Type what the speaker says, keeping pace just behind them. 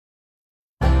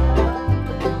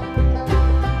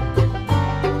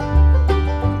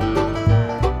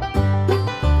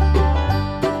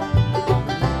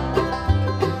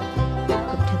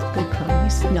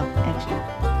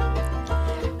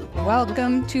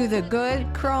Welcome to the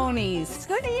Good Cronies.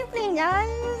 Good evening,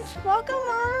 guys. Welcome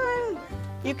on.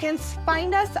 You can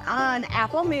find us on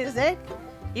Apple Music,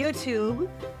 YouTube,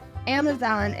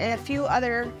 Amazon, and a few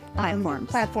other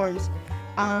platforms,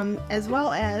 as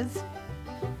well as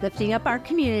Lifting Up Our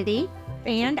Community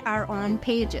and our own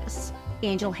pages.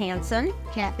 Angel Hansen,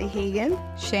 Kathy Hagan.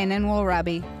 Shannon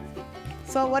Woolrabi.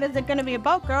 So what is it going to be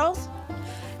about, girls?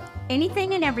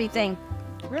 anything and everything.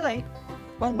 Really?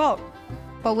 What about?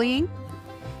 Bullying.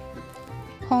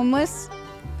 Homeless.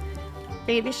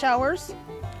 Baby showers?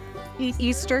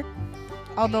 Easter.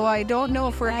 Although I don't know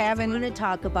if we're having... going to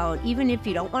talk about, even if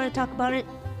you don't want to talk about it,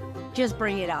 just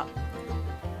bring it up.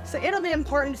 So it'll be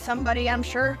important to somebody, I'm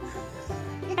sure.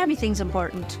 Everything's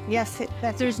important. Yes,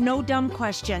 There's no dumb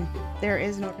question. there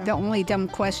is no. The only dumb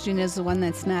question is the one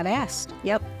that's not asked.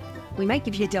 Yep. We might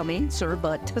give you a dumb answer,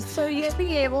 but... So you'll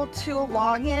be able to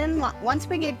log in, once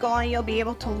we get going, you'll be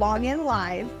able to log in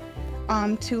live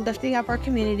to Lifting Up Our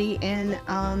Community and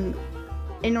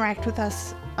interact with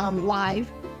us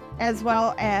live, as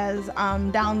well as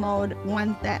download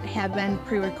ones that have been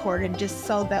pre-recorded, just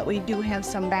so that we do have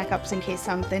some backups in case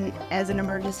something as an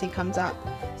emergency comes up.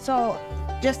 So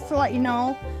just to let you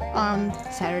know,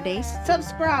 Saturdays.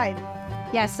 subscribe.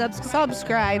 Yeah,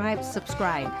 Subscribe.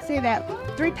 subscribe. Say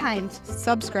that 3 times.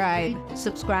 Subscribe.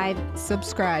 Subscribe.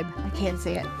 Subscribe. I can't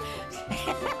say it.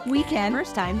 We can.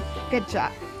 First time. Good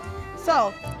job.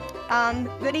 So,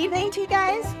 good evening to you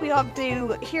guys. We hope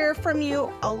to hear from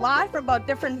you a lot about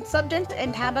different subjects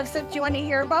and topics that you want to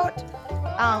hear about.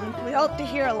 We hope to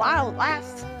hear a lot of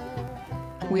laughs.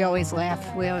 We always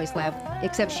laugh. We always laugh.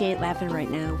 Except she ain't laughing right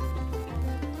now.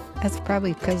 That's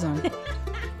probably because I'm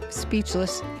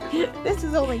speechless. This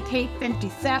is only take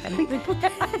 57.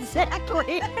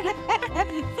 Exactly.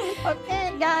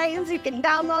 Okay, guys, you can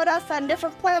download us on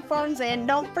different platforms, and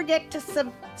don't forget to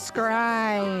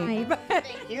Subscribe.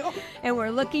 Thank you. And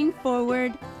we're looking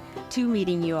forward to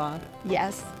meeting you all.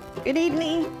 Yes. Good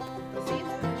evening. See